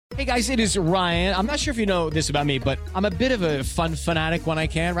Hey guys, it is Ryan. I'm not sure if you know this about me, but I'm a bit of a fun fanatic when I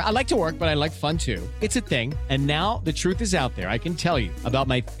can. I like to work, but I like fun too. It's a thing. And now the truth is out there. I can tell you about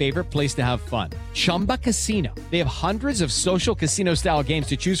my favorite place to have fun. Chumba Casino. They have hundreds of social casino style games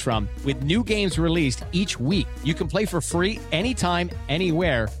to choose from with new games released each week. You can play for free anytime,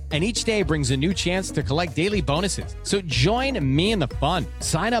 anywhere. And each day brings a new chance to collect daily bonuses. So join me in the fun.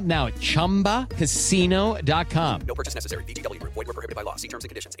 Sign up now at ChumbaCasino.com. No purchase necessary. VGW Group. Void where prohibited by law. See terms and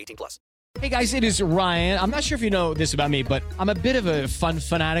conditions. 18+. Hey guys, it is Ryan. I'm not sure if you know this about me, but I'm a bit of a fun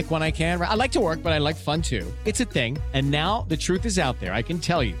fanatic when I can. I like to work, but I like fun too. It's a thing. And now the truth is out there. I can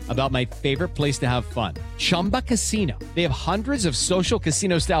tell you about my favorite place to have fun. Chumba Casino. They have hundreds of social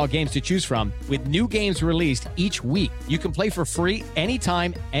casino style games to choose from with new games released each week. You can play for free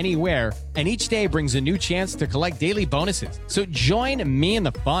anytime, anywhere. And each day brings a new chance to collect daily bonuses. So join me in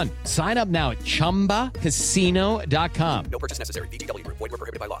the fun. Sign up now at ChumbaCasino.com. No purchase necessary. VGW Group. Void where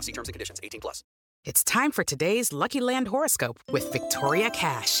prohibited by law. See terms and conditions. 18+. It's time for today's Lucky Land horoscope with Victoria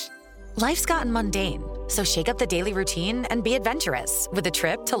Cash. Life's gotten mundane, so shake up the daily routine and be adventurous with a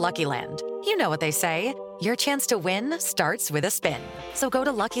trip to Lucky Land. You know what they say, your chance to win starts with a spin. So go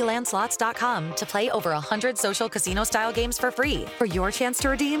to LuckyLandSlots.com to play over 100 social casino-style games for free for your chance to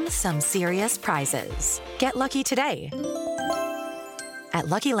redeem some serious prizes. Get lucky today at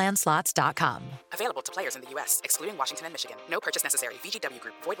LuckyLandSlots.com. Available to players in the U.S., excluding Washington and Michigan. No purchase necessary. VGW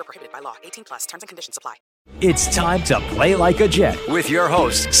Group. Void where prohibited by law. 18+. Terms and conditions apply. It's time to play like a Jet with your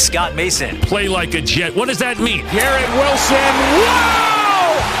host, Scott Mason. Play like a Jet. What does that mean? Garrett Wilson.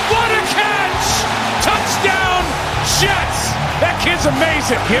 Wow! What a catch! Touchdown, Jets! That kid's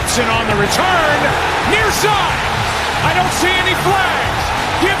amazing. Gibson on the return. Near side. I don't see any flags.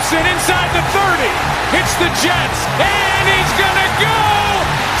 Gibson inside the 30. Hits the Jets. And he's going to go!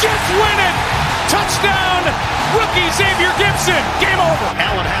 Jets win it! Touchdown! Rookie Xavier Gibson. Game over.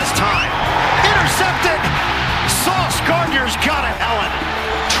 Allen has time. Intercepted. Sauce Gardner's got it. Allen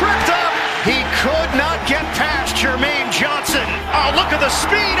tripped up. He could not get past Jermaine Johnson. Oh, look at the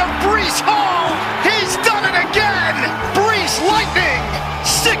speed of Breece Hall. He's done it again. Breece Lightning.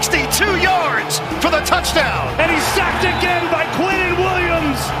 62 yards for the touchdown. And he's sacked again by Quinnen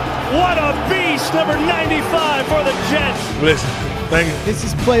Williams. What a beast. Number 95 for the Jets. Listen. Thank you. This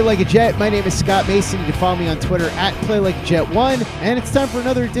is Play Like a Jet. My name is Scott Mason. You can follow me on Twitter at PlayLikeAJet1. And it's time for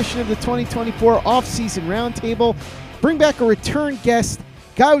another edition of the 2024 Offseason Roundtable. Bring back a return guest.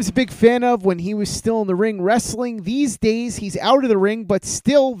 Guy I was a big fan of when he was still in the ring wrestling. These days, he's out of the ring, but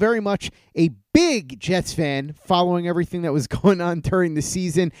still very much a big Jets fan, following everything that was going on during the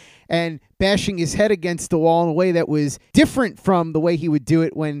season and bashing his head against the wall in a way that was different from the way he would do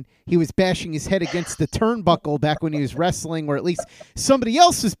it when he was bashing his head against the turnbuckle back when he was wrestling, or at least somebody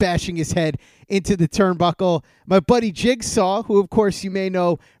else was bashing his head into the turnbuckle. My buddy Jigsaw, who of course you may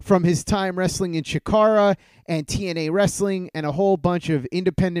know from his time wrestling in Chikara and TNA Wrestling and a whole bunch of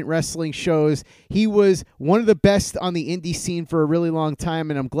independent wrestling shows. He was one of the best on the indie scene for a really long time,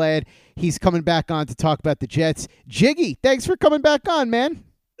 and I'm glad he's coming back on to talk about the Jets. Jiggy, thanks for coming back on, man.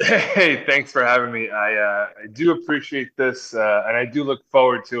 Hey, thanks for having me. I do appreciate this, and I do look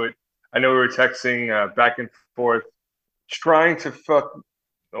forward to it. I know we were texting back and forth, trying to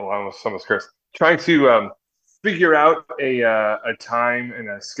I almost cursed. Trying to figure out a time and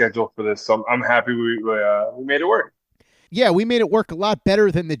a schedule for this. So I'm happy we made it work. Yeah, we made it work a lot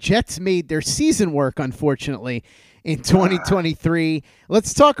better than the Jets made their season work, unfortunately, in 2023.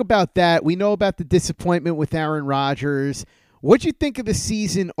 Let's talk about that. We know about the disappointment with Aaron Rodgers. What'd you think of the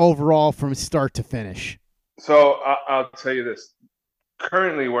season overall from start to finish? So I'll tell you this.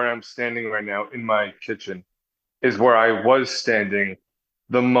 Currently, where I'm standing right now in my kitchen is where I was standing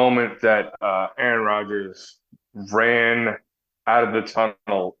the moment that Aaron Rodgers ran out of the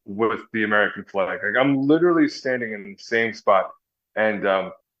tunnel with the American flag. Like, I'm literally standing in the same spot. And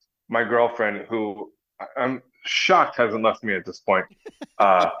my girlfriend, who I'm shocked hasn't left me at this point,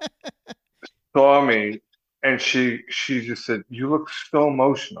 saw me, and she just said, "You look so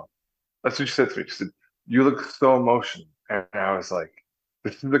emotional." That's what she said to me. She said, "You look so emotional." And I was like,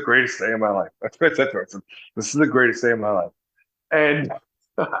 "This is the greatest day of my life." That's what I said to her. I said, "This is the greatest day of my life." And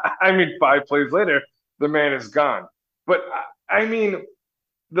I mean, 5 plays later, the man is gone. But I mean,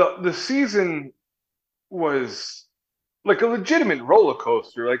 the season was like a legitimate roller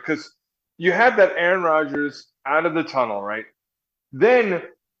coaster, like, because you had that Aaron Rodgers out of the tunnel, right? Then,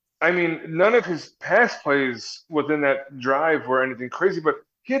 I mean, none of his pass plays within that drive were anything crazy, but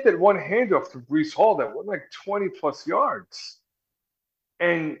he had that one handoff to Breece Hall that went like 20 plus yards.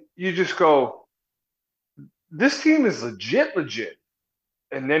 And you just go, this team is legit.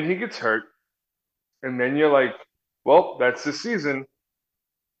 And then he gets hurt. And then you're like, well, that's the season.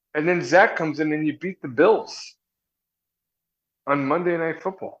 And then Zach comes in and you beat the Bills on Monday Night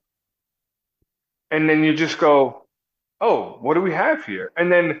Football. And then you just go, oh, what do we have here?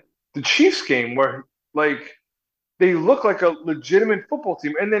 And then the Chiefs game where, like, they look like a legitimate football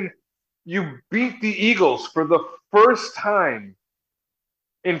team. And then you beat the Eagles for the first time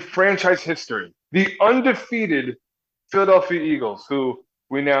in franchise history. The undefeated Philadelphia Eagles, who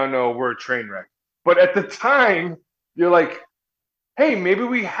we now know were a train wreck. But at the time, you're like, hey, maybe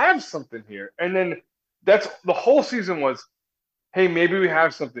we have something here. And then that's the whole season was, hey, maybe we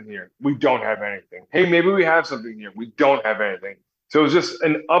have something here. We don't have anything. Hey, maybe we have something here. We don't have anything. So it was just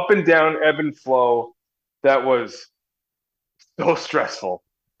an up and down ebb and flow that was so stressful.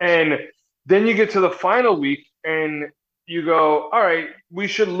 And then you get to the final week and you go, all right, we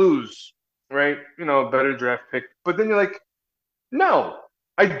should lose, right? You know, a better draft pick. But then you're like, no,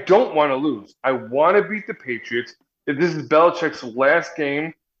 I don't want to lose. I want to beat the Patriots. If this is Belichick's last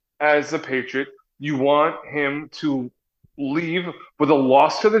game as a Patriot, you want him to leave with a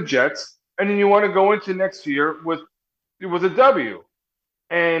loss to the Jets, and then you want to go into next year with a W.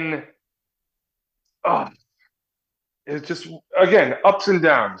 And it's just, again, ups and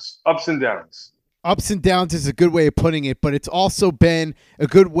downs, ups and downs. Ups and downs is a good way of putting it, but it's also been a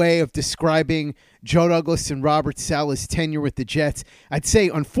good way of describing Joe Douglas and Robert Saleh's tenure with the Jets. I'd say,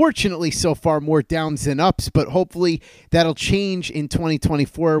 unfortunately, so far more downs than ups, but hopefully that'll change in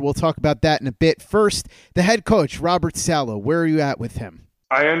 2024. We'll talk about that in a bit. First, the head coach, Robert Saleh. Where are you at with him?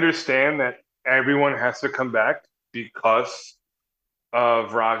 I understand that everyone has to come back because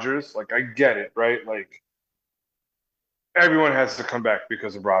of Rodgers. Like, I get it, right? Like, everyone has to come back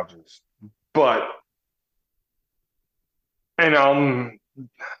because of Rodgers. But, and I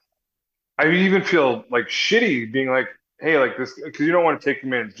even feel like shitty being like, hey, like this, because you don't want to take the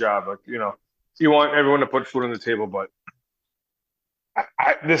man's job. Like, you know, you want everyone to put food on the table, but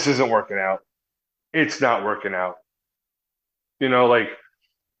this isn't working out. It's not working out. You know, like,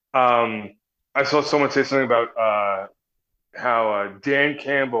 I saw someone say something about how Dan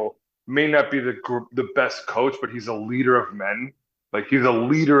Campbell may not be the best coach, but he's a leader of men. Like, he's a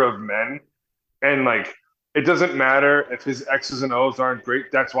leader of men. And, like, it doesn't matter if his X's and O's aren't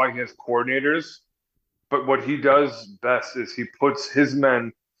great. That's why he has coordinators. But what he does best is he puts his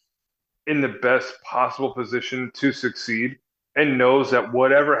men in the best possible position to succeed and knows that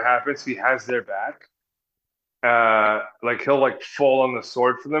whatever happens, he has their back. Like, he'll, like, fall on the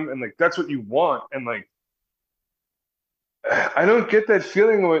sword for them. And, like, that's what you want. And, like, I don't get that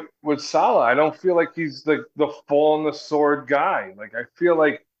feeling with Saleh. I don't feel like he's the fall on the sword guy. Like, I feel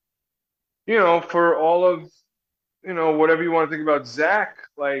like, you know, for all of, you know, whatever you want to think about Zach,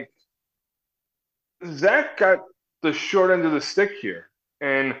 like, Zach got the short end of the stick here.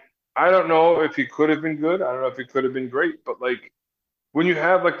 And I don't know if he could have been good. I don't know if he could have been great. But, like, when you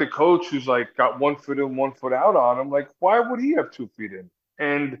have, like, the coach who's, like, got 1 foot in, 1 foot out on him, like, why would he have 2 feet in?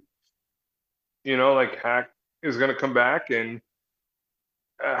 And, you know, like, Hack is going to come back. And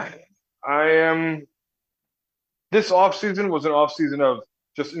this offseason was an offseason of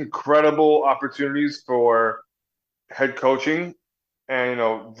just incredible opportunities for head coaching. And, you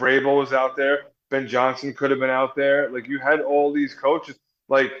know, Vrabel was out there. Ben Johnson could have been out there. Like, you had all these coaches.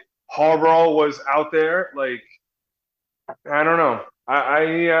 Like, Harbaugh was out there. Like, I don't know.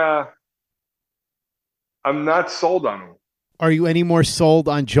 I'm not sold on him. Are you any more sold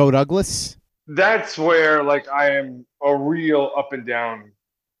on Joe Douglas? That's where, like, I am a real up and down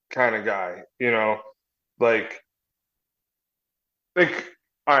kind of guy, you know? Like,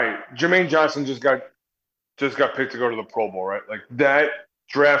 all right, Jermaine Johnson just got picked to go to the Pro Bowl, right? Like, that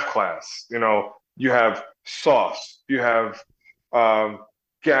draft class, you know, you have Sauce, you have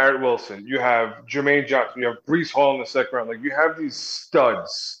Garrett Wilson, you have Jermaine Johnson, you have Breece Hall in the second round. Like, you have these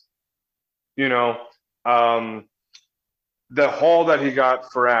studs, you know, the haul that he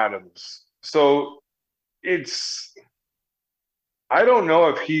got for Adams. So I don't know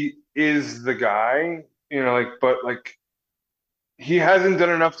if he is the guy, you know, like, but, like, he hasn't done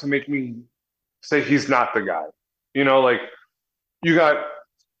enough to make me say he's not the guy. You know, like, you got,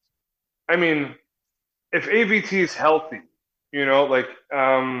 I mean, if AVT is healthy, you know, like,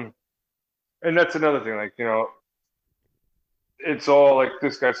 and that's another thing, like, you know, it's all like,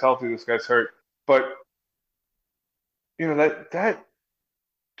 this guy's healthy, this guy's hurt. But, you know, that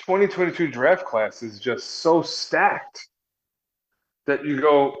 2022 draft class is just so stacked that you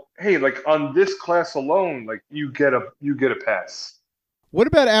go, hey, like, on this class alone, like, you get a pass. What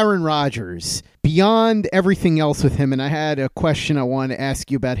about Aaron Rodgers? Beyond everything else with him, and I had a question I want to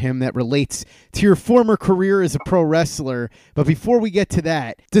ask you about him that relates to your former career as a pro wrestler. But before we get to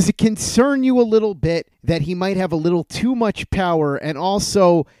that, does it concern you a little bit that he might have a little too much power? And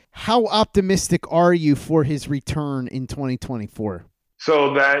also, how optimistic are you for his return in 2024?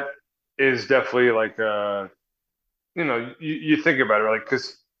 So that is definitely like, you think about it, right?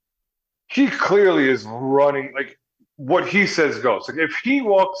 Because he clearly is running, like, what he says goes. Like, if he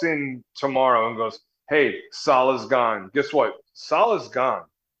walks in tomorrow and goes, hey, Salah's gone, guess what? Salah's gone.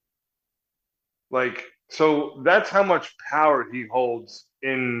 Like, so that's how much power he holds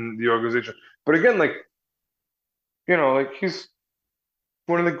in the organization. But again, like, he's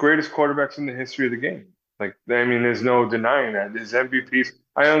one of the greatest quarterbacks in the history of the game. Like, I mean, there's no denying that. His MVPs,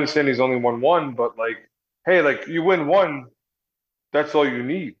 I understand he's only won one, but like, hey, like, you win one, that's all you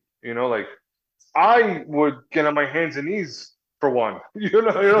need. Like, I would get on my hands and knees for one,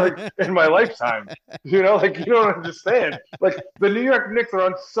 like, in my lifetime. Like, you don't understand. Like, the New York Knicks are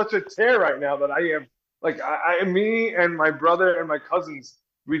on such a tear right now that I am, like, me and my brother and my cousins,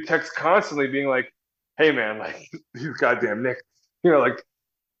 we text constantly being like, hey, man, like, these goddamn Knicks,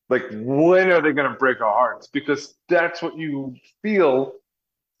 like, when are they going to break our hearts? Because that's what you feel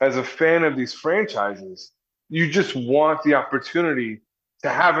as a fan of these franchises. You just want the opportunity to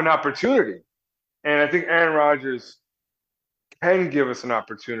have an opportunity. And I think Aaron Rodgers can give us an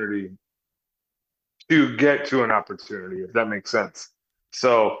opportunity to get to an opportunity, if that makes sense.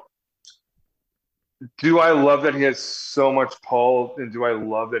 So do I love that he has so much pull, and do I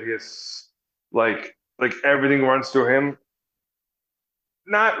love that he has like everything runs through him?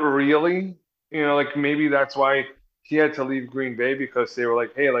 Not really. Like, maybe that's why he had to leave Green Bay, because they were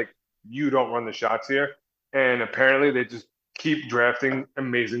like, hey, like, you don't run the shots here. And apparently they just keep drafting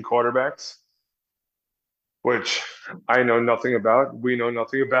amazing quarterbacks, which I know nothing about. We know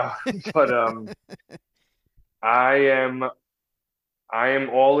nothing about. But I am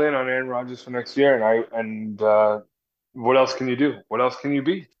all in on Aaron Rodgers for next year. And what else can you do? What else can you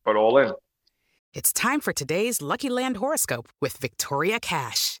be but all in? It's time for today's Lucky Land horoscope with Victoria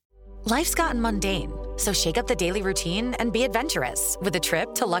Cash. Life's gotten mundane, so shake up the daily routine and be adventurous with a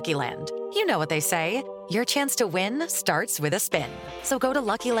trip to Lucky Land. You know what they say. Your chance to win starts with a spin. So go to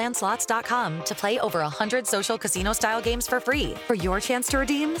LuckyLandSlots.com to play over 100 social casino-style games for free for your chance to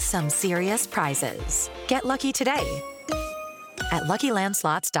redeem some serious prizes. Get lucky today at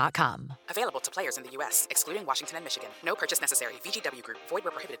LuckyLandSlots.com. Available to players in the U.S., excluding Washington and Michigan. No purchase necessary. VGW Group. Void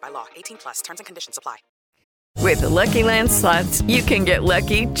where prohibited by law. 18+. Terms and conditions apply. With the Lucky Land Slots, you can get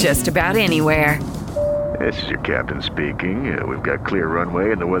lucky just about anywhere. This is your captain speaking. We've got clear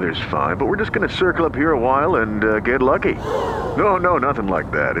runway and the weather's fine, but we're just going to circle up here a while and get lucky. No, nothing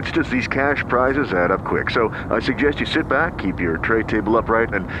like that. It's just these cash prizes add up quick. So I suggest you sit back, keep your tray table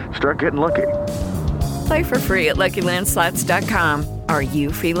upright, and start getting lucky. Play for free at LuckyLandSlots.com. Are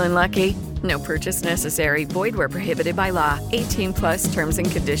you feeling lucky? No purchase necessary. Void where prohibited by law. 18+ terms and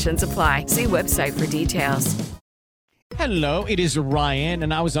conditions apply. See website for details. Hello, it is Ryan,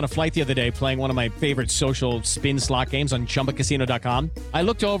 and I was on a flight the other day playing one of my favorite social spin slot games on ChumbaCasino.com. I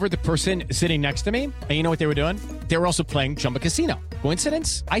looked over at the person sitting next to me, and you know what they were doing? They were also playing Chumba Casino.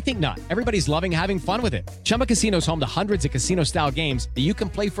 Coincidence? I think not. Everybody's loving having fun with it. Chumba Casino is home to hundreds of casino-style games that you can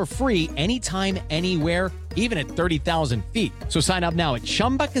play for free anytime, anywhere, even at 30,000 feet. So sign up now at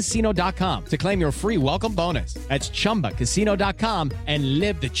ChumbaCasino.com to claim your free welcome bonus. That's ChumbaCasino.com and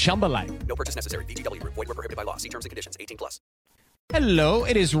live the Chumba life. No purchase necessary. VGW Group. Void where prohibited by law. See terms and conditions. 18+. Hello,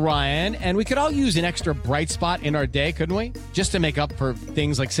 it is Ryan, and we could all use an extra bright spot in our day, couldn't we? Just to make up for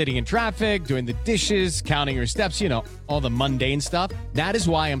things like sitting in traffic, doing the dishes, counting your steps, all the mundane stuff. That is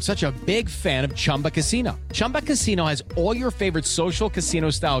why I'm such a big fan of Chumba Casino. Chumba Casino has all your favorite social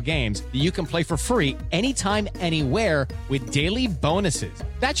casino-style games that you can play for free anytime, anywhere with daily bonuses.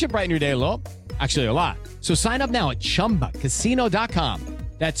 That should brighten your day a little. Actually, a lot. So sign up now at ChumbaCasino.com.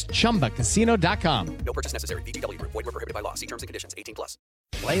 That's ChumbaCasino.com. No purchase necessary. VGW Group. Void where prohibited by law. See terms and conditions. 18+.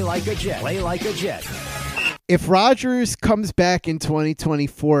 Play like a Jet. Play like a Jet. If Rodgers comes back in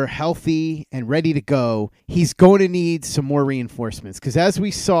 2024 healthy and ready to go, he's going to need some more reinforcements. Because as we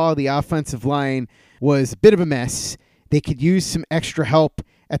saw, the offensive line was a bit of a mess. They could use some extra help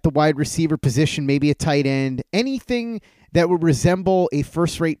at the wide receiver position, maybe a tight end, anything that would resemble a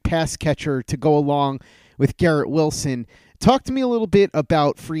first-rate pass catcher to go along with Garrett Wilson. Talk to me a little bit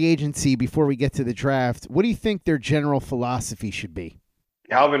about free agency before we get to the draft. What do you think their general philosophy should be?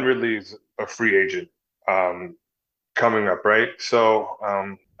 Calvin Ridley's a free agent coming up, right? So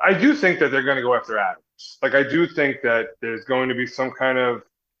I do think that they're going to go after Adams. Like, I do think that there's going to be some kind of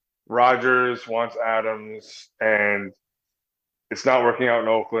Rodgers wants Adams, and It's not working out in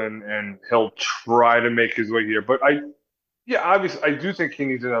Oakland, and he'll try to make his way here. But obviously, I do think he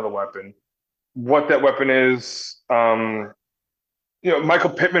needs another weapon. What that weapon is, Michael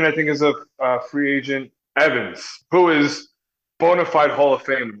Pittman, I think, is a free agent. Evans, who is bona fide Hall of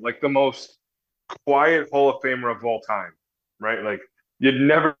Fame, like the most quiet Hall of Famer of all time, right? Like you'd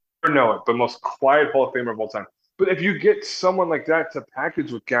never know it, but most quiet Hall of Famer of all time. But if you get someone like that to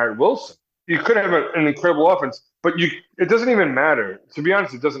package with Garrett Wilson, you could have an incredible offense. But it doesn't even matter. To be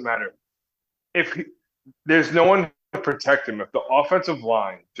honest, it doesn't matter if there's no one to protect him. If the offensive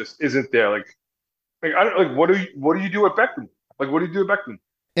line just isn't there, I don't like. What do you do at Beckham? Like, what do you do at Beckham?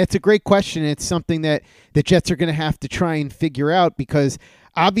 It's a great question. It's something that the Jets are going to have to try and figure out because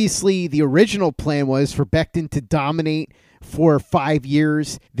obviously the original plan was for Becton to dominate for 5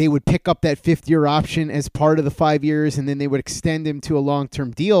 years. They would pick up that fifth-year option as part of the 5 years, and then they would extend him to a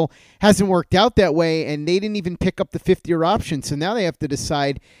long-term deal. Hasn't worked out that way, and they didn't even pick up the fifth-year option. So now they have to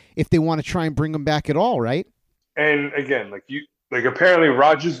decide if they want to try and bring him back at all, right? And again, apparently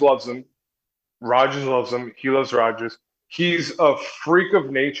Rodgers loves him. Rodgers loves him. He loves Rodgers. He's a freak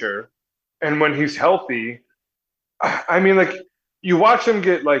of nature, and when he's healthy, I mean, you watch him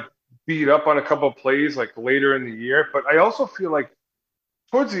get beat up on a couple of plays later in the year, but I also feel like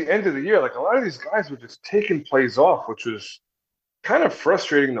towards the end of the year, a lot of these guys were just taking plays off, which was kind of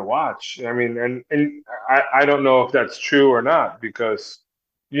frustrating to watch. I mean, and I don't know if that's true or not because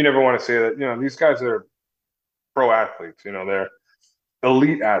you never want to say that. These guys are pro athletes. They're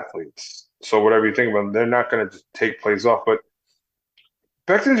elite athletes. So whatever you think about them, they're not going to just take plays off. But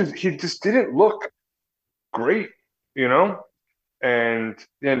Becton, he just didn't look great, and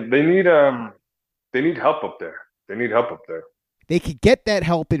they need help up there. They need help up there. They could get that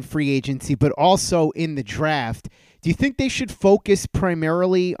help in free agency, but also in the draft. Do you think they should focus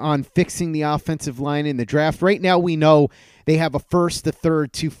primarily on fixing the offensive line in the draft? Right now, we know they have a first, a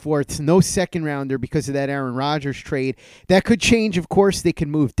third, 2 fourths, no second rounder because of that Aaron Rodgers trade. That could change, of course. They could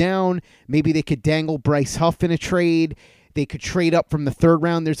move down. Maybe they could dangle Bryce Huff in a trade. They could trade up from the third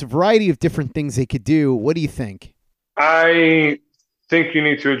round. There's a variety of different things they could do. What do you think? I think you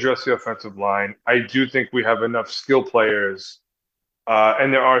need to address the offensive line. I do think we have enough skill players.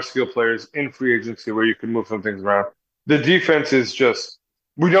 And there are skill players in free agency where you can move some things around. The defense is just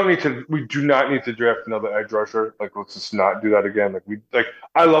we do not need to draft another edge rusher. Let's just not do that again.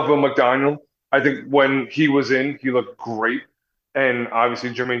 I love Will McDonald. I think when he was in, he looked great. And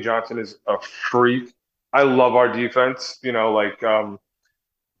obviously Jermaine Johnson is a freak. I love our defense.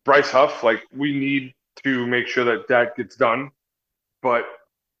 Bryce Huff, we need to make sure that gets done. But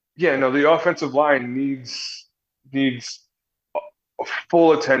the offensive line needs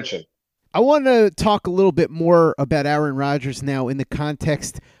full attention. I want to talk a little bit more about Aaron Rodgers now in the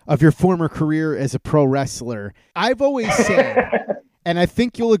context of your former career as a pro wrestler. I've always said, and I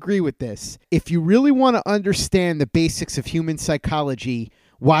think you'll agree with this, if you really want to understand the basics of human psychology,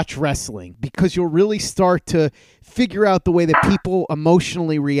 watch wrestling because you'll really start to figure out the way that people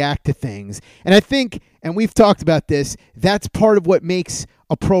emotionally react to things. And I think, and we've talked about this, that's part of what makes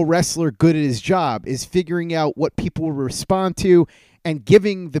a pro wrestler good at his job is figuring out what people will respond to and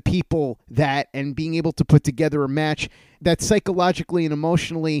giving the people that and being able to put together a match that psychologically and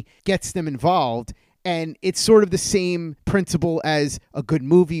emotionally gets them involved. And it's sort of the same principle as a good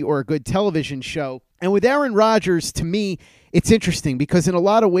movie or a good television show. And with Aaron Rodgers, to me, it's interesting because in a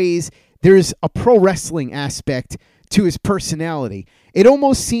lot of ways, there's a pro wrestling aspect to his personality. It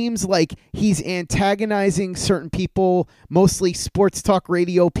almost seems like he's antagonizing certain people, mostly sports talk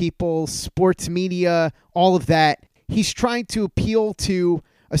radio people, sports media, all of that. He's trying to appeal to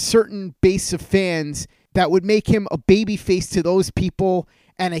a certain base of fans that would make him a babyface to those people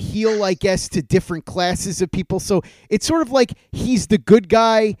and a heel, I guess, to different classes of people. So it's sort of like he's the good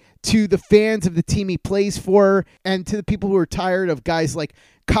guy to the fans of the team he plays for and to the people who are tired of guys like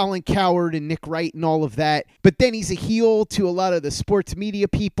Colin Cowherd and Nick Wright and all of that. But then he's a heel to a lot of the sports media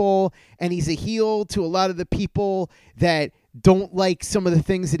people, and he's a heel to a lot of the people that don't like some of the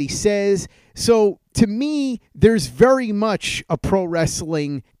things that he says. So to me, there's very much a pro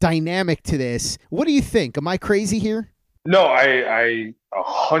wrestling dynamic to this. What do you think? Am I crazy here? No, I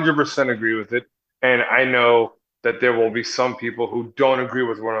 100% agree with it. And I know that there will be some people who don't agree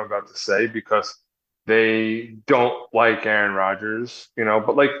with what I'm about to say because they don't like Aaron Rodgers,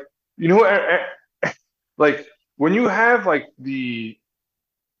 but when you have a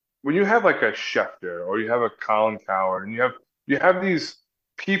Schefter or you have a Colin Cowherd and you have these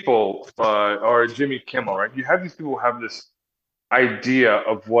people or Jimmy Kimmel, right? You have these people who have this idea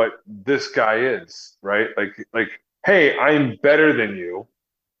of what this guy is, right? Hey, I'm better than you.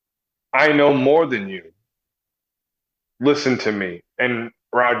 I know more than you. listen to me. And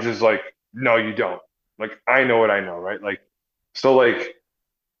Rogers is like, no, you don't. Like, I know what I know, right? Like, so like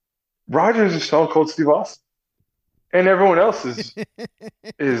Rogers is Stone Cold Steve Austin, and everyone else is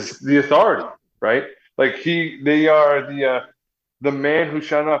the authority, right? Like they are the man who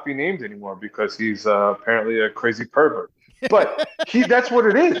shall not be named anymore because he's apparently a crazy pervert. But that's what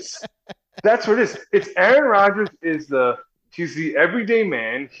it is. That's what it is. It's Aaron Rodgers he's the everyday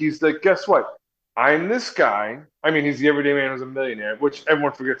man. He's like, guess what? I'm this guy. I mean, he's the everyday man who's a millionaire, which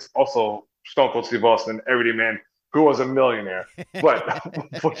everyone forgets also Stone Cold Steve Austin, everyday man who was a millionaire. But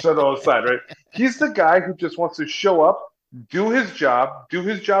push that all aside, right? He's the guy who just wants to show up, do his job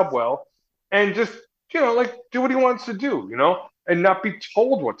well, and just, like do what he wants to do, and not be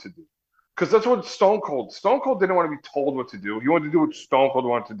told what to do. Because that's what Stone Cold didn't want to be told what to do. He wanted to do what Stone Cold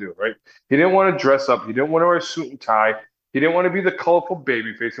wanted to do, right? He didn't want to dress up. He didn't want to wear a suit and tie. He didn't want to be the colorful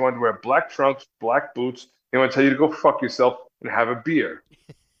baby face. He wanted to wear black trunks, black boots. He wanted to tell you to go fuck yourself and have a beer.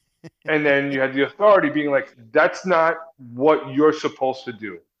 And then you had the authority being like, that's not what you're supposed to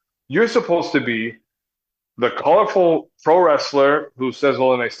do. You're supposed to be the colorful pro wrestler who says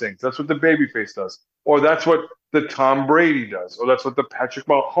all the nice things. That's what the babyface does. Or that's what the Tom Brady does. Or that's what the Patrick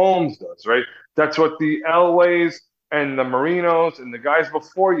Mahomes does, right? That's what the Elways and the Marinos and the guys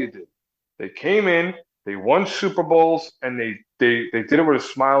before you did. They came in, they won Super Bowls, and they did it with a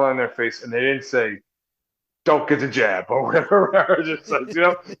smile on their face, and they didn't say, don't get the jab or whatever Rogers says,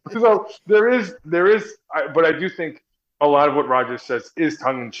 So there is, but I do think a lot of what Rogers says is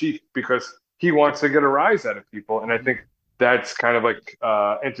tongue in cheek because he wants to get a rise out of people, and I think that's kind of like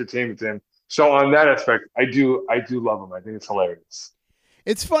entertainment to him. So on that aspect, I do love him. I think it's hilarious.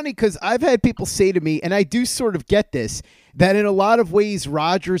 It's funny because I've had people say to me, and I do sort of get this, that in a lot of ways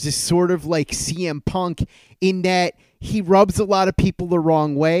Rogers is sort of like CM Punk in that he rubs a lot of people the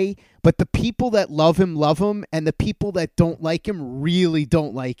wrong way, but the people that love him, and the people that don't like him really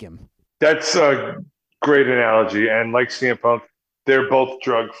don't like him. That's a great analogy. And like CM Punk, they're both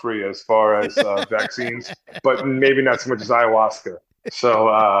drug-free as far as vaccines, but maybe not so much as ayahuasca.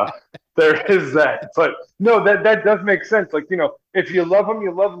 So there is that. But no, that does make sense. Like, if you love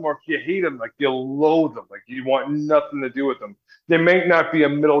them, or if you hate them, like you'll loathe them. Like you want nothing to do with them. There may not be a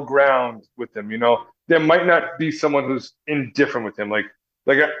middle ground with them, There might not be someone who's indifferent with him. Like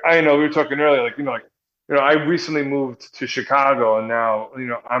I know we were talking earlier, I recently moved to Chicago and now,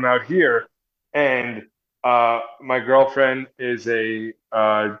 I'm out here and my girlfriend is a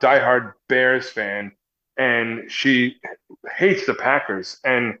diehard Bears fan and she hates the Packers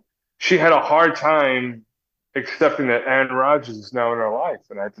and she had a hard time accepting that Aaron Rodgers is now in her life.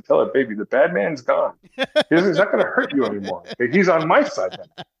 And I had to tell her, baby, the bad man's gone. He's not going to hurt you anymore. He's on my side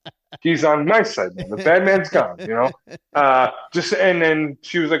now. He's on my side now. The bad man's gone, and then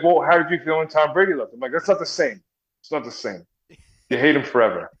she was like, well, how did you feel when Tom Brady left? I'm like, that's not the same. It's not the same. You hate him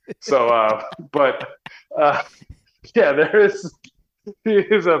forever. So, he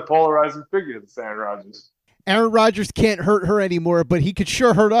is a polarizing figure, this Aaron Rodgers. Aaron Rodgers can't hurt her anymore, but he could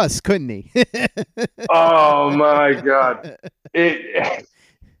sure hurt us, couldn't he? Oh my God.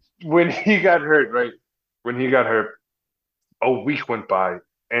 When he got hurt, right? When he got hurt, a week went by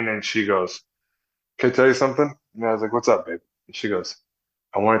and then she goes, can I tell you something? And I was like, what's up, babe? And she goes,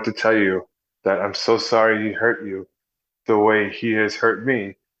 I wanted to tell you that I'm so sorry he hurt you the way he has hurt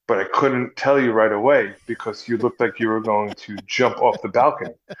me, but I couldn't tell you right away because you looked like you were going to jump off the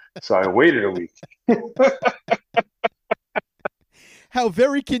balcony. So I waited a week. How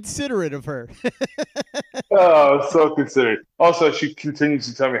very considerate of her. Oh, so considerate. Also, she continues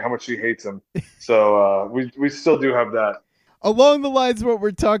to tell me how much she hates him. So we still do have that. Along the lines of what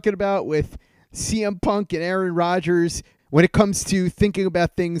we're talking about with CM Punk and Aaron Rodgers, when it comes to thinking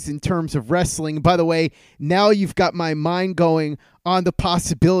about things in terms of wrestling, by the way, now you've got my mind going on the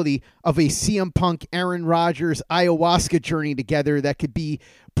possibility of a CM Punk, Aaron Rodgers ayahuasca journey together that could be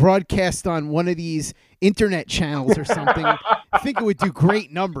broadcast on one of these internet channels or something. I think it would do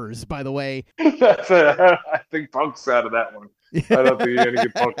great numbers, by the way. I think Punk's out of that one. I don't think you're going to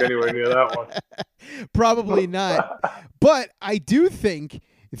get Punk anywhere near that one. Probably not. But I do think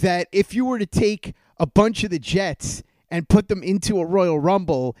that if you were to take a bunch of the Jets and put them into a Royal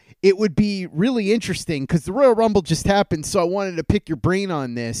Rumble, it would be really interesting because the Royal Rumble just happened, so I wanted to pick your brain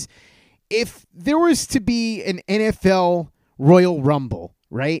on this. If there was to be an NFL Royal Rumble,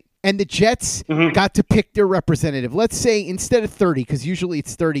 right, and the Jets got to pick their representative, let's say instead of 30, because usually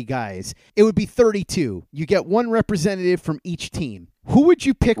it's 30 guys, it would be 32. You get one representative from each team. Who would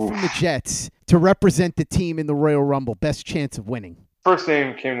you pick from the Jets to represent the team in the Royal Rumble? Best chance of winning. First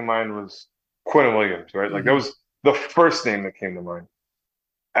name came to mind was Quinn Williams, right? Like that was the first name that came to mind.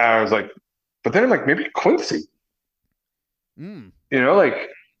 And I was like, but then I'm like, maybe Quincy. You know, like,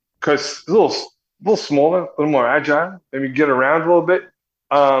 because a little smaller, a little more agile, maybe get around a little bit.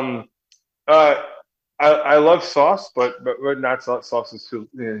 I love Sauce, but not Sauce. Sauce is too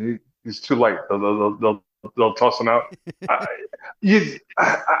he's too light. They'll toss him out. I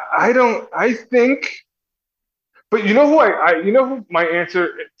think, but you know who my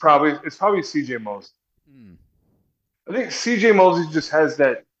answer it's probably C.J. Mosley. I think C.J. Mosley just has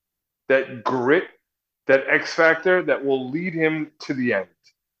that grit, that X factor that will lead him to the end.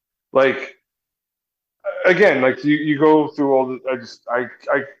 Like, again, like you go through all the. I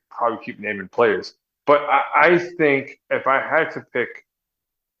probably keep naming players, but I think if I had to pick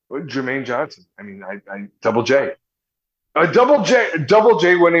Jermaine Johnson, I mean, I Double J. Double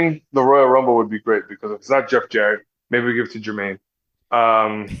J winning the Royal Rumble would be great because if it's not Jeff Jarrett, maybe we give it to Jermaine.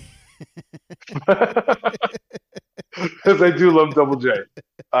 Because I do love Double J.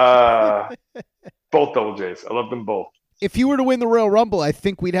 Both Double J's. I love them both. If he were to win the Royal Rumble, I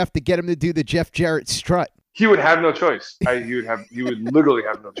think we'd have to get him to do the Jeff Jarrett strut. He would have no choice. He would literally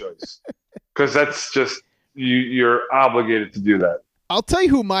have no choice. Because that's just you're obligated to do that. I'll tell you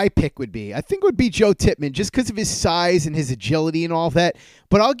who my pick would be. I think it would be Joe Tippmann just because of his size and his agility and all that.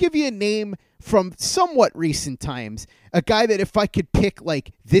 But I'll give you a name from somewhat recent times. A guy that if I could pick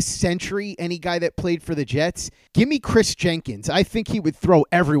like this century, any guy that played for the Jets, give me Chris Jenkins. I think he would throw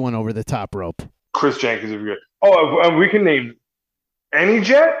everyone over the top rope. Chris Jenkins would be good. Oh, we can name any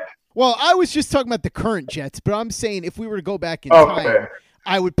Jet? Well, I was just talking about the current Jets, but I'm saying if we were to go back in time,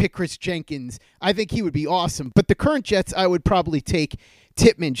 I would pick Chris Jenkins. I think he would be awesome. But the current Jets, I would probably take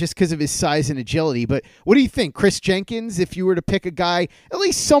Tippmann just because of his size and agility. But what do you think? Chris Jenkins, if you were to pick a guy, at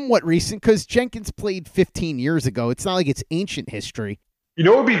least somewhat recent, because Jenkins played 15 years ago. It's not like it's ancient history. You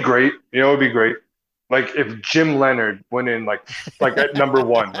know what would be great? Like if Jim Leonard went in like at number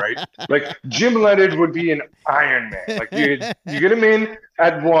one, right? Like Jim Leonard would be an Iron Man. Like you get him in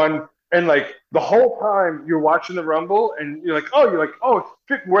at one, and like the whole time you're watching the Rumble, and you're like,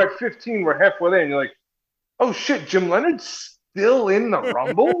 we're at 15, we're halfway there, and you're like, oh shit, Jim Leonard's still in the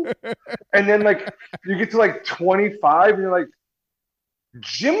Rumble? And then like you get to like 25, and you're like,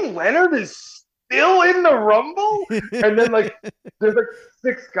 Jim Leonard is still in the Rumble? And then like there's like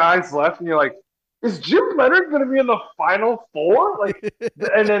 6 guys left, and you're like, is Jim Leonard going to be in the final 4? Like,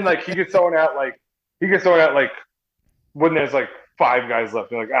 and then like he gets thrown out like when there's like 5 guys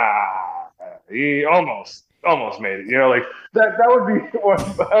left. You're like, he almost made it. You know, like that would be one.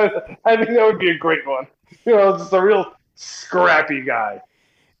 I think that would be a great one. You know, just a real scrappy guy.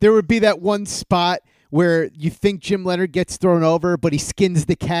 There would be that one spot where you think Jim Leonard gets thrown over, but he skins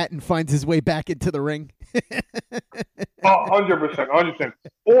the cat and finds his way back into the ring. 100%.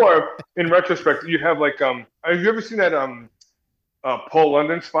 Or in retrospect, you have like have you ever seen that Paul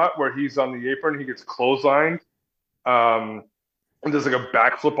London spot where he's on the apron, he gets clotheslined, and there's like a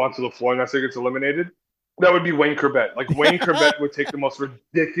backflip onto the floor, and that's how he gets eliminated? That would be Wayne Corbett. Like Wayne Corbett would take the most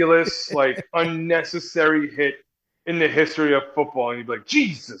ridiculous, like unnecessary hit in the history of football, and you'd be like,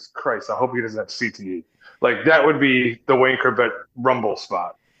 Jesus Christ, I hope he doesn't have CTE. Like that would be the Wayne Corbett Rumble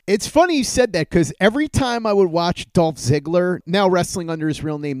spot. It's funny you said that because every time I would watch Dolph Ziggler, now wrestling under his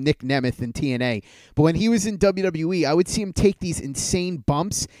real name, Nick Nemeth in TNA, but when he was in WWE, I would see him take these insane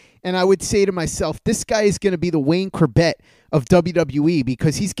bumps, and I would say to myself, this guy is going to be the Wayne Corbett of WWE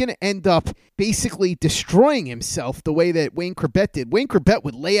because he's going to end up basically destroying himself the way that Wayne Corbett did. Wayne Corbett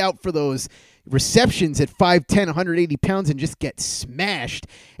would lay out for those receptions at 5'10", 180 pounds and just get smashed.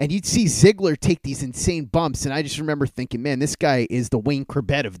 And you'd see Ziggler take these insane bumps. And I just remember thinking, man, this guy is the Wayne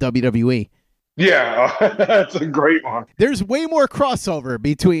Corbett of WWE. Yeah, that's a great one. There's way more crossover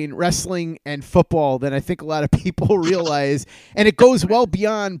between wrestling and football than I think a lot of people realize. And it goes well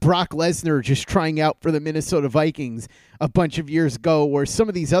beyond Brock Lesnar just trying out for the Minnesota Vikings a bunch of years ago, or some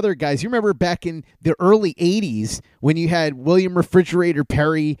of these other guys. You remember back in the early 80s when you had William Refrigerator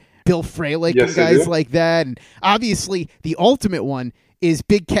Perry, Bill Fralick, and guys like that. And obviously the ultimate one is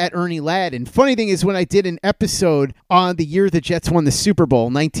Big Cat Ernie Ladd. And funny thing is, when I did an episode on the year the Jets won the Super Bowl,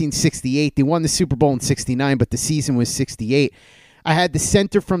 1968, they won the Super Bowl in 69, but the season was 68. I had the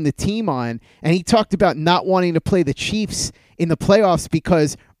center from the team on, and he talked about not wanting to play the Chiefs in the playoffs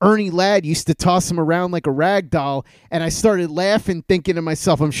because Ernie Ladd used to toss him around like a rag doll. And I started laughing, thinking to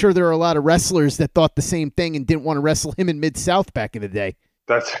myself, I'm sure there are a lot of wrestlers that thought the same thing and didn't want to wrestle him in Mid-South back in the day.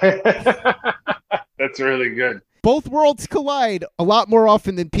 That's really good. Both worlds collide a lot more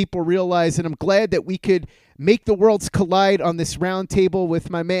often than people realize, and I'm glad that we could make the worlds collide on this roundtable with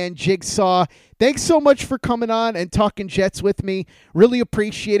my man Jigsaw. Thanks so much for coming on and talking Jets with me. Really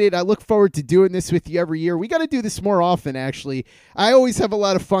appreciate it. I look forward to doing this with you every year. We got to do this more often, actually. I always have a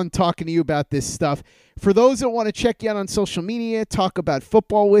lot of fun talking to you about this stuff. For those that want to check you out on social media, talk about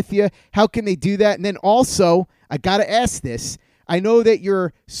football with you, how can they do that? And then also, I got to ask this. I know that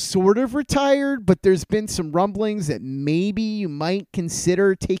you're sort of retired, but there's been some rumblings that maybe you might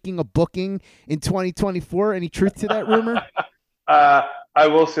consider taking a booking in 2024. Any truth to that rumor? I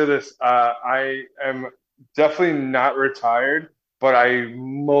will say this. I am definitely not retired, but I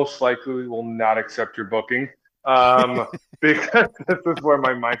most likely will not accept your booking because this is where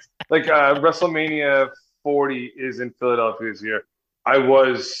my mind's like. WrestleMania 40 is in Philadelphia this year. I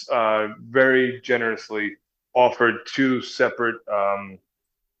was very generously offered 2 separate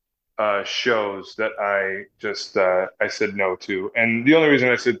shows that I just I said no to, and the only reason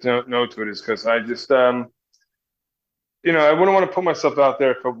I said no to it is because I just I wouldn't want to put myself out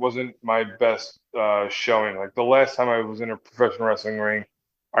there if it wasn't my best showing. Like the last time I was in a professional wrestling ring,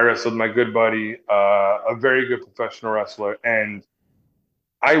 I wrestled my good buddy, a very good professional wrestler, and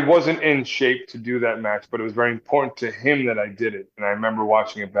I wasn't in shape to do that match, but it was very important to him that I did it. And I remember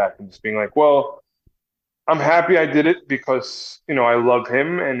watching it back and just being like, well, I'm happy I did it because, I love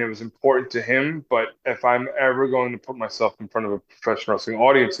him and it was important to him. But if I'm ever going to put myself in front of a professional wrestling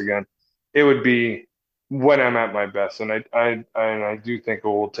audience again, it would be when I'm at my best. And I do think it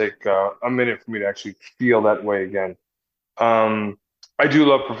will take a minute for me to actually feel that way again. I do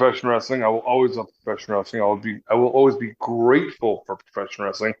love professional wrestling. I will always love professional wrestling. I will always be grateful for professional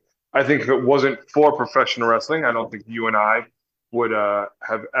wrestling. I think if it wasn't for professional wrestling, I don't think you and I would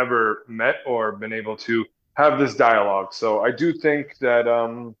have ever met or been able to have this dialogue. So I do think that,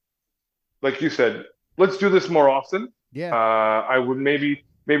 like you said, let's do this more often. Yeah. I would maybe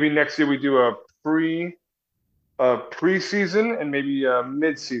next year we do a preseason and maybe a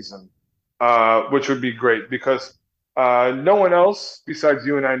mid-season, which would be great because no one else besides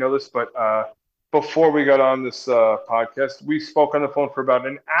you and I know this, but before we got on this podcast, we spoke on the phone for about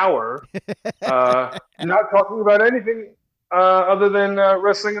an hour, not talking about anything other than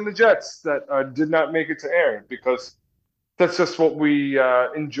wrestling and the Jets that did not make it to air, because that's just what we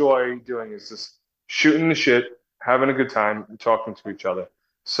enjoy doing, is just shooting the shit, having a good time, and talking to each other.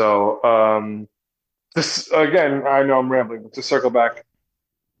 So this, again, I know I'm rambling, but to circle back,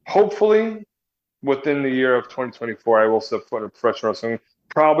 hopefully within the year of 2024, I will step foot in professional wrestling,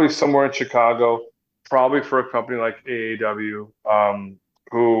 probably somewhere in Chicago, probably for a company like AAW,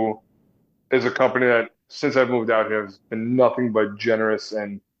 who is a company that, since I've moved out here, has been nothing but generous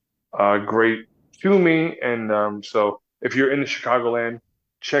and great to me. And so if you're in the Chicagoland,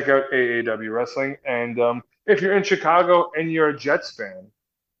 check out AAW Wrestling. And if you're in Chicago and you're a Jets fan,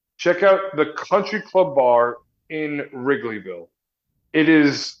 check out the Country Club Bar in Wrigleyville. It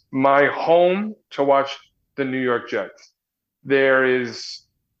is my home to watch the New York Jets.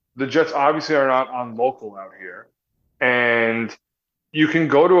 The Jets obviously are not on local out here. And you can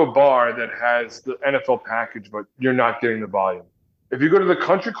go to a bar that has the NFL package, but you're not getting the volume. If you go to the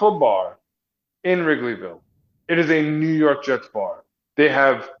Country Club Bar in Wrigleyville, it is a New York Jets bar. They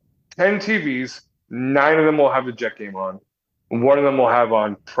have 10 TVs. 9 of them will have the Jet game on. One of them will have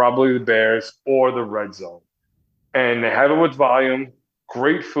on probably the Bears or the Red Zone. And they have it with volume,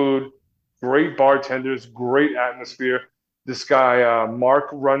 great food, great bartenders, great atmosphere. This guy, Mark,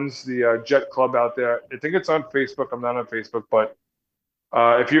 runs the Jet Club out there. I think it's on Facebook. I'm not on Facebook, but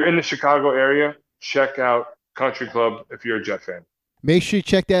if you're in the Chicago area, check out Country Club if you're a Jet fan. Make sure you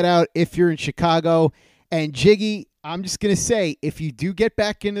check that out if you're in Chicago. And Jiggy, I'm just going to say, if you do get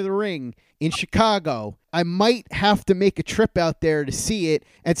back into the ring in Chicago, I might have to make a trip out there to see it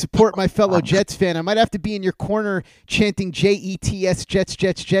and support my fellow Jets fan. I might have to be in your corner chanting JETS, Jets,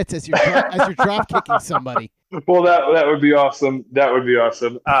 Jets, Jets as you're drop kicking somebody. Well, that would be awesome. That would be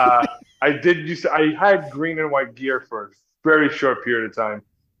awesome. I had green and white gear for a very short period of time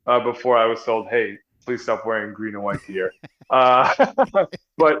before I was told, hey, please stop wearing green and white gear.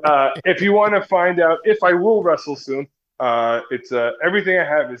 But if you want to find out if I will wrestle soon, it's everything I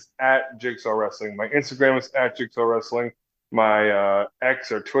have is at Jigsaw Wrestling. My Instagram is at Jigsaw Wrestling. My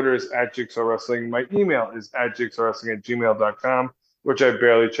X or Twitter is at Jigsaw Wrestling. My email is at jigsawwrestling@gmail.com, which I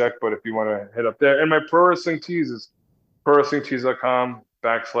barely check, but if you want to hit up there. And my pro wrestling tees is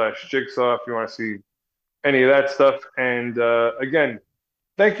prowrestlingtees.com/Jigsaw if you want to see any of that stuff. And again,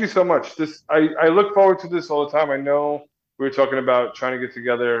 thank you so much. I look forward to this all the time. I know we were talking about trying to get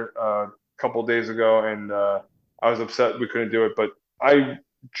together a couple days ago, and I was upset we couldn't do it, but I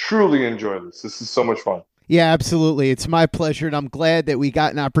truly enjoy this. This is so much fun. Yeah, absolutely. It's my pleasure, and I'm glad that we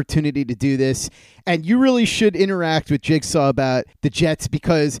got an opportunity to do this. And you really should interact with Jigsaw about the Jets,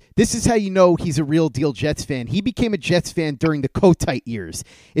 because this is how you know he's a real deal Jets fan. He became a Jets fan during the Kotite years.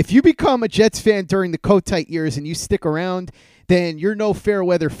 If you become a Jets fan during the Kotite years and you stick around, then you're no fair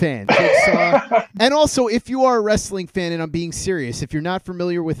weather fan. Jigsaw. And also, if you are a wrestling fan, and I'm being serious, if you're not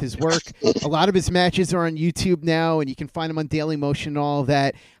familiar with his work, a lot of his matches are on YouTube now, and you can find him on Daily Motion and all of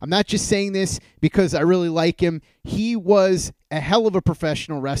that. I'm not just saying this because I really like him. He was a hell of a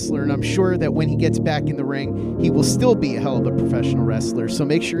professional wrestler, and I'm sure that when he gets back in the ring, he will still be a hell of a professional wrestler. So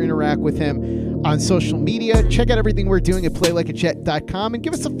make sure you interact with him on social media. Check out everything we're doing at playlikeajet.com and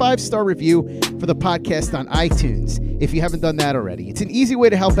give us a 5-star review for the podcast on iTunes if you haven't done that already. It's an easy way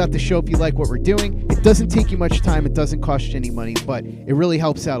to help out the show if you like what we're doing. It doesn't take you much time. It doesn't cost you any money, but it really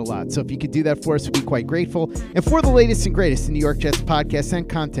helps out a lot. So if you could do that for us, we'd be quite grateful. And for the latest and greatest in New York Jets podcasts and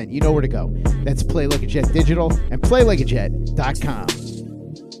content, you know where to go. That's Play Like a Jet Digital and playlikeajet.com.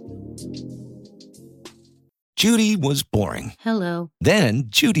 Judy was boring. Hello. Then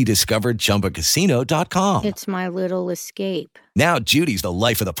Judy discovered ChumbaCasino.com. It's my little escape. Now Judy's the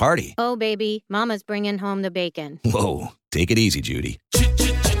life of the party. Oh, baby, mama's bringing home the bacon. Whoa, take it easy, Judy.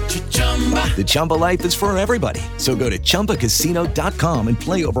 The Chumba life is for everybody. So go to ChumbaCasino.com and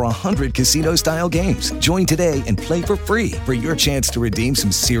play over 100 casino-style games. Join today and play for free for your chance to redeem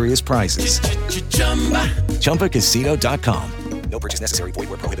some serious prizes. ChumbaCasino.com. No purchase necessary. Void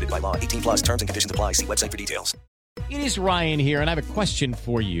where prohibited by law. 18+ terms and conditions apply. See website for details. It is Ryan here, and I have a question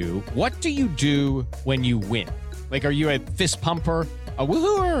for you. What do you do when you win? Like, are you a fist pumper, a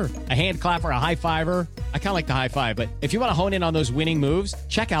woohooer, a hand clapper, a high fiver? I kind of like the high five, but if you want to hone in on those winning moves,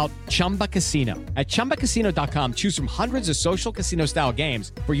 check out Chumba Casino. At ChumbaCasino.com, choose from hundreds of social casino-style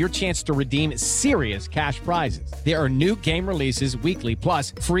games for your chance to redeem serious cash prizes. There are new game releases weekly,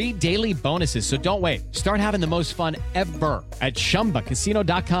 plus free daily bonuses. So don't wait. Start having the most fun ever at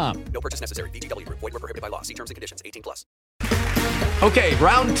ChumbaCasino.com. No purchase necessary. VGW. Void where prohibited by law. See terms and conditions. 18+. Okay,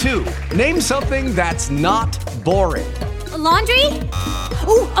 round 2. Name something that's not boring. A laundry?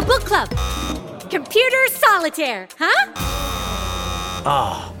 Ooh, a book club. Computer solitaire, huh?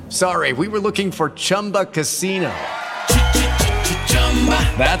 Ah, sorry, we were looking for Chumba Casino.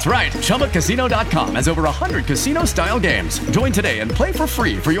 That's right, ChumbaCasino.com has over 100 casino-style games. Join today and play for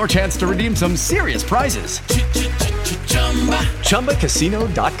free for your chance to redeem some serious prizes.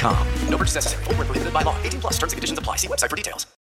 ChumbaCasino.com. No purchase necessary. Void where prohibited by law. 18+ terms and conditions apply. See website for details.